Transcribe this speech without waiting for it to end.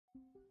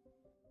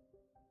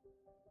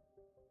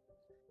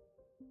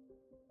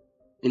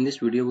In this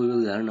video, we will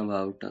learn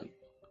about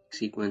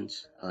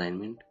sequence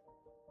alignment,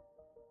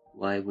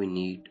 why we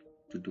need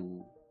to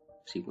do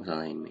sequence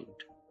alignment.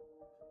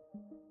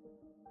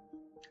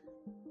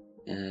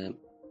 The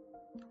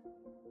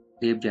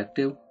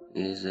objective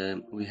is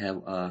we have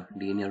a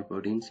DNA or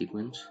protein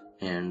sequence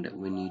and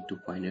we need to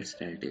find its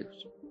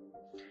relatives.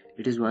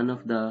 It is one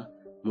of the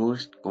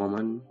most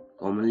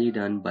commonly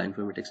done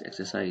bioinformatics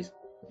exercise,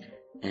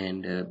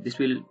 and this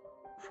will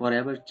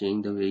forever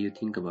change the way you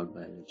think about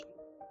biology.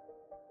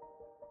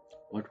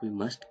 What we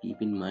must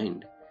keep in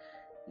mind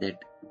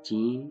that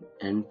gene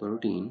and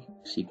protein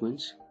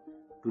sequence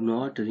do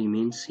not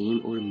remain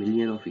same over a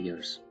million of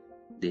years.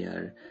 They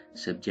are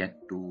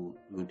subject to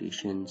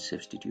mutations,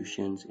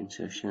 substitutions,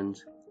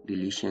 insertions,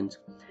 deletions,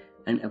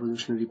 and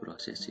evolutionary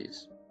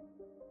processes.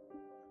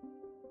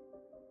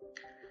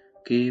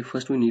 Okay,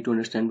 first we need to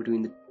understand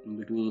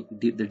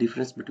the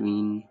difference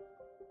between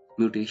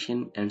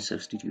mutation and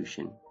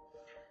substitution.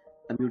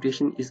 A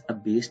mutation is a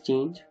base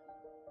change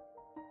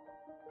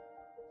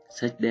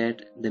such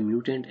that the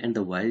mutant and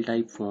the wild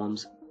type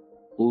forms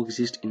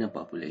coexist in a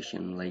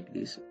population like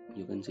this.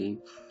 You can see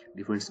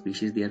different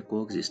species, they are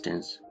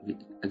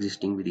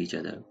existing with each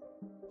other.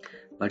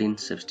 But in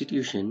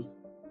substitutions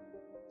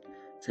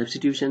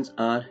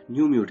are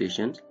new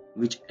mutations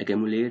which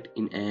accumulate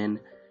in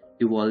an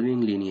evolving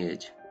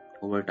lineage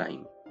over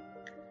time,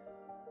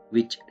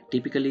 which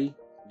typically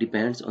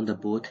depends on the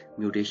both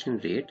mutation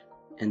rate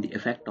and the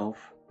effect of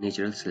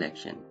natural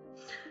selection,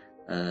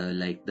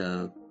 like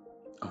the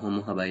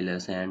Homo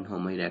habilis and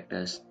Homo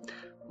erectus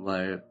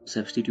were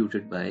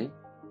substituted by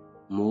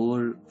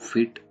more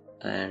fit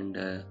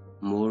and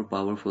more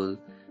powerful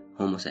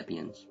Homo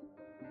sapiens.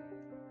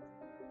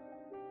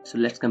 So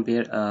let's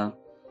compare a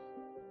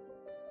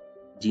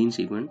gene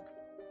sequence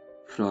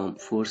from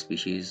 4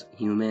 species: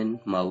 human,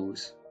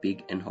 mouse,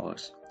 pig and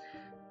horse.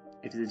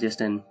 It is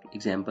just an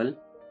example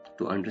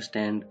to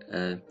understand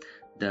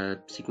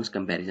the sequence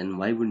comparison,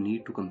 why we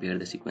need to compare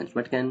the sequence.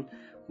 What can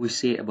we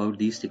say about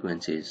these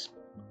sequences?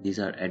 These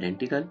are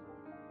identical.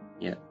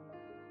 Yeah,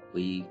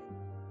 we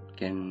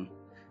can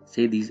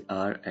say these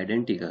are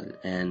identical,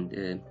 and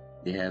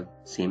they have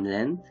same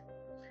length,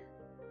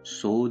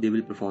 so they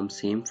will perform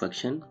same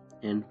function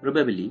and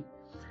probably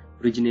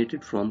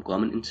originated from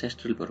common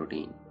ancestral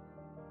protein.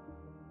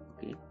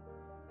 Okay,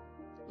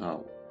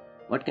 now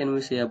what can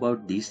we say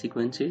about these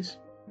sequences?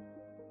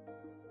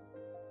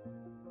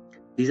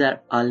 These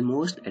are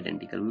almost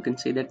identical. We can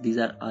say that these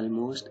are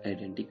almost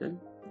identical.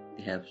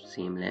 They have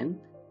same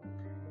length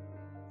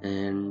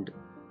and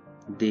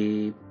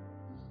they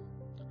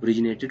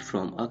originated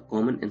from a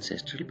common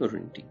ancestral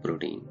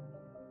protein.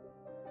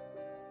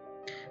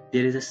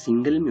 There is a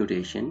single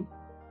mutation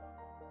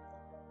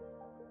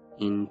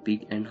in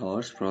pig and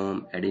horse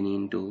from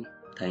adenine to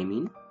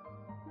thymine.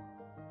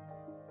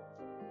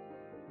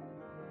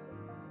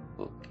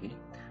 Okay,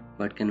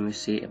 what can we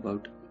say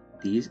about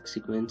these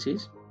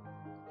sequences?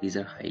 These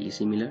are highly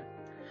similar,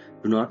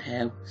 do not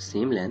have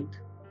same length.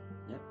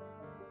 Yep,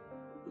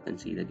 you can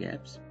see the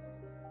gaps.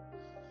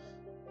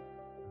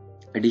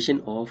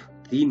 Addition of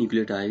 3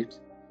 nucleotides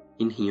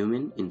in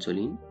human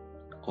insulin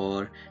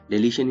or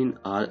deletion in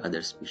all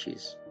other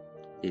species.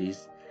 There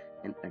is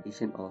an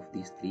addition of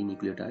these 3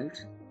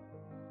 nucleotides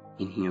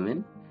in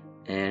human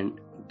and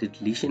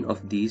deletion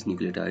of these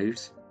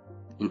nucleotides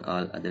in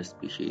all other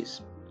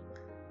species.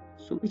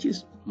 So which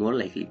is more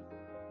likely?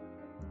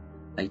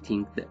 I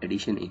think the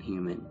addition in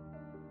human.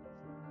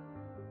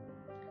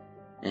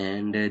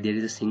 And there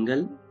is a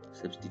single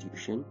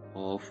substitution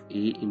of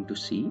A into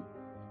C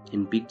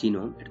in pig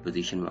genome at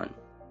position 1.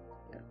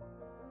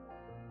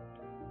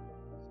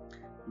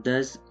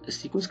 Thus, a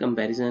sequence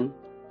comparison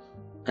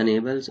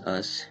enables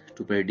us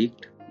to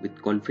predict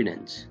with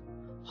confidence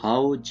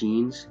how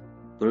genes,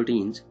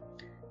 proteins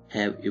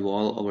have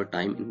evolved over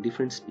time in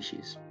different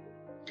species.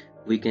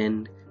 We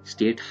can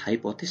state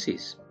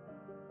hypotheses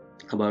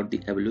about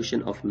the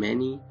evolution of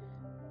many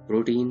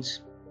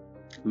proteins,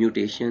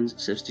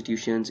 mutations,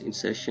 substitutions,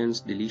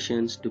 insertions,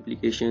 deletions,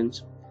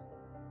 duplications.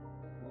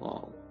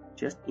 Wow.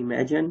 Just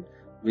imagine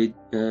with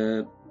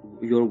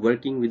you're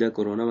working with a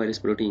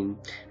coronavirus protein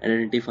and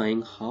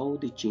identifying how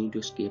they change to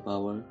escape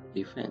our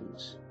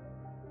defense.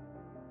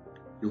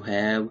 You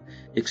have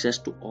access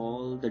to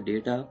all the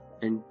data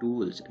and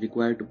tools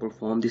required to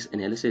perform this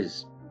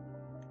analysis.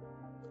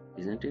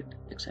 Isn't it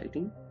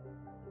exciting?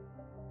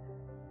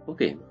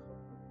 Okay.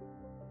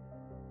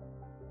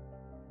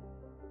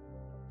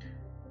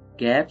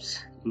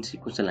 Gaps in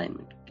sequence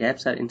alignment.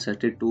 Gaps are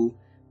inserted to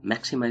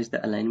maximize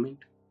the alignment,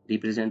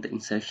 represent the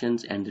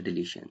insertions and the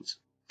deletions.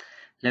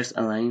 Let's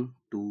align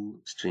 2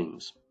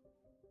 strings.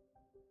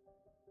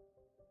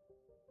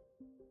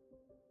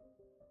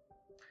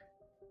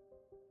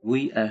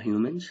 We are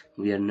humans,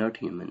 we are not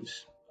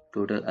humans.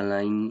 Total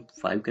align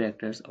 5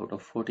 characters out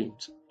of 14.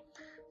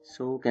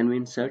 So can we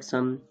insert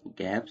some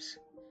gaps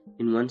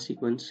in one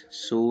sequence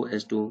so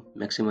as to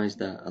maximize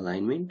the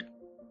alignment?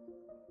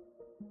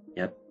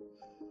 Yep,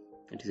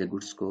 it is a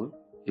good score.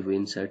 If we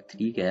insert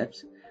 3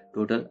 gaps,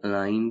 total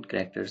aligned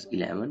characters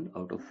 11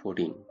 out of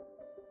 14.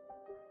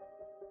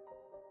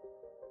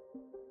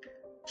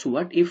 So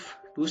what if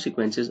two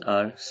sequences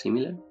are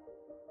similar?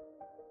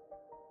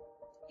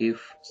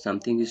 If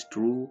something is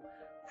true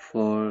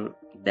for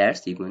that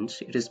sequence,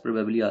 it is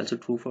probably also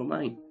true for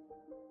mine.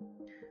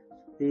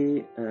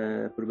 They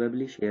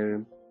probably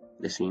share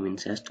the same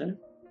ancestor.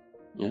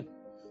 Yeah.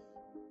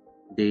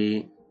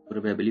 They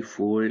probably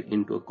fold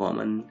into a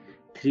common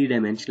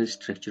three-dimensional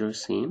structure,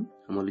 same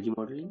homology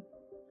modeling.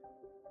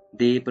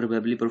 They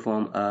probably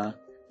perform a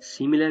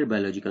similar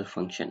biological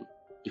function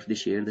if they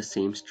share the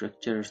same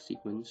structure or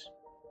sequence.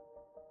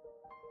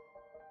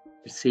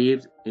 It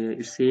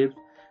saves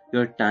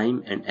your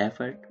time and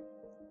effort.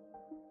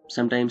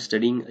 Sometimes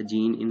studying a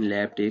gene in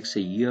lab takes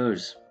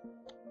years.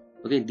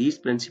 Okay, these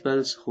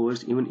principles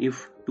hold even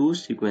if two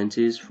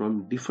sequences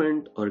from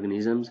different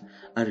organisms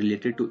are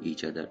related to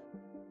each other.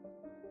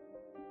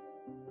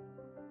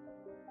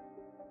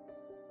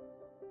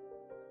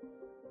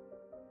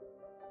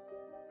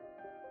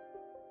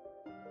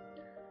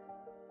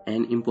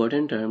 An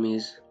important term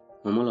is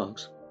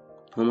homologs.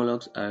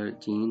 Homologs are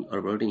genes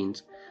or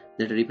proteins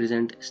that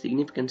represent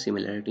significant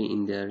similarity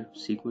in their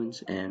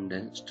sequence and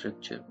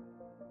structure.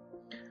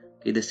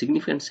 Okay, the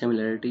significant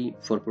similarity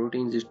for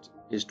proteins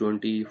is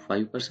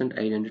 25%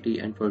 identity,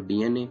 and for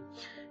DNA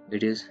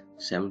it is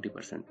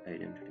 70%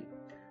 identity.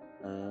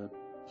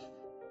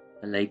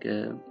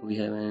 We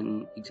have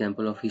an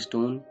example of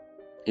histone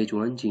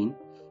H1 gene.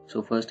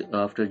 So first,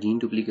 after gene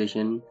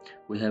duplication,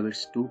 we have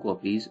its two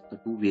copies,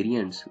 two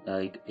variants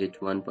like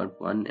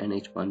H1.1 and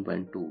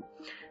H1.2,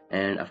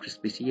 and after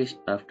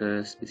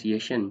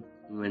speciation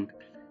event,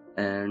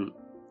 and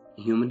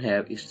human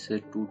have its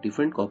two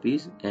different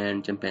copies,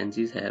 and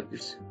chimpanzees have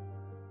its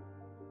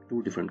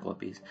two different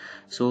copies.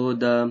 So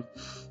the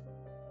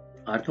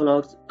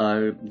orthologs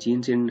are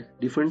genes in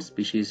different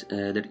species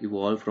that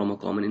evolve from a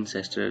common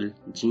ancestral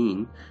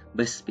gene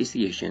by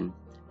speciation,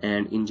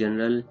 and in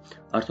general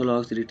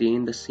orthologs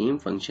retain the same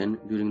function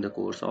during the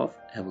course of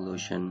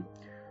evolution.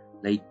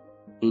 Like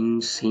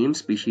in same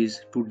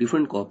species, two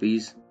different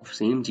copies of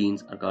same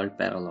genes are called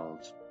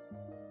paralogs,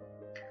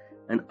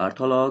 and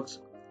orthologs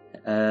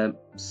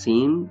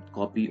same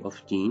copy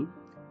of gene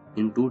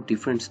in two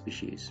different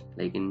species,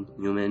 like in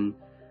human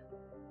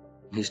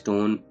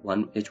histone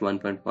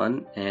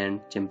H1.1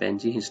 and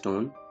chimpanzee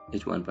histone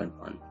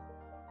H1.1.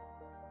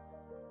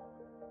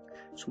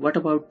 So what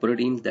about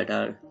proteins that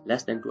are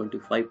less than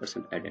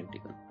 25%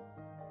 identical?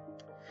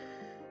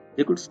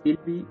 They could still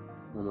be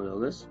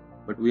homologous,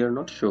 but we are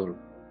not sure.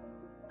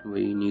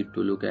 We need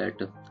to look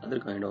at other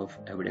kind of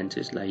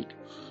evidences, like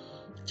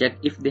check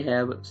if they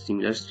have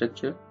similar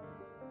structure,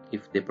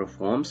 if they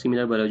perform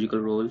similar biological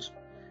roles,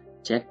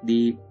 check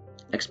the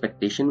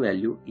expectation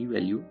value,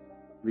 E-value,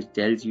 which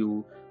tells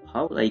you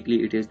how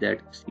likely it is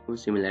that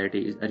sequence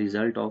similarity is a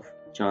result of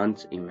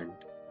chance event.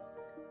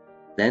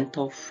 Length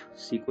of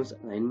sequence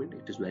alignment,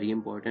 it is very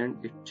important.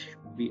 It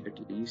should be at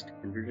least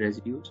 100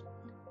 residues,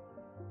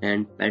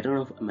 and pattern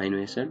of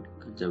amino acid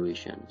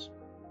conservations.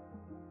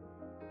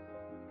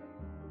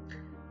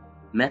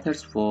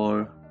 Methods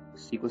for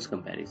sequence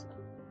comparison.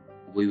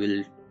 We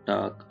will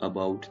talk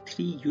about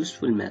 3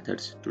 useful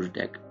methods to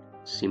detect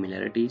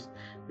similarities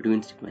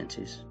between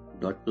sequences: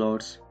 dot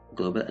plots,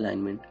 global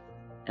alignment,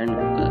 and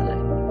local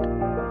alignment.